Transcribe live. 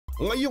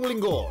Ngayong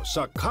linggo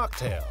sa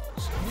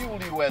Cocktales.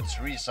 Newlyweds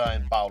Rissa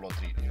and Paolo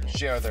Trillo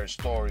share their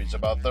stories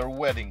about their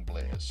wedding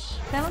bliss.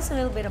 Tell us a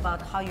little bit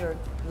about how your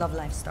love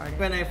life started.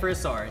 When I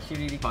first saw her, she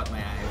really caught my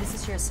eye. This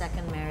is your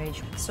second marriage.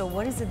 So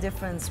what is the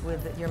difference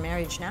with your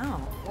marriage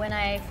now? When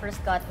I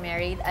first got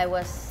married, I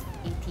was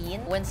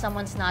 18. When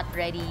someone's not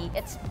ready,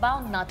 it's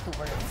bound not to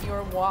work.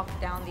 Your walk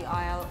down the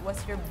aisle was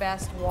your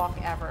best walk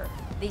ever.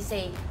 They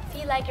say,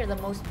 feel like you're the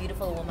most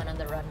beautiful woman on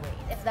the runway.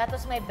 If that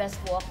was my best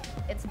walk,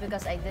 it's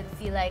because I did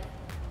feel like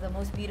the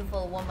most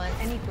beautiful woman.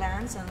 Any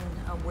plans on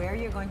where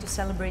you're going to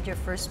celebrate your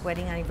first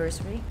wedding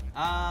anniversary?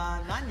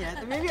 Not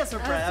yet. Maybe a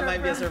surprise. That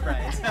might be a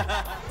surprise.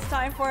 It's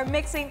time for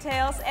mixing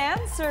tales and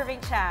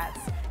serving chats.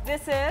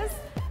 This is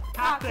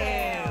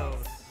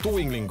Cocktales.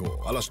 Tuwing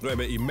linggo,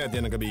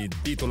 9:30 ng gabi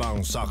dito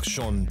lang sa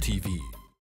Aksyon TV.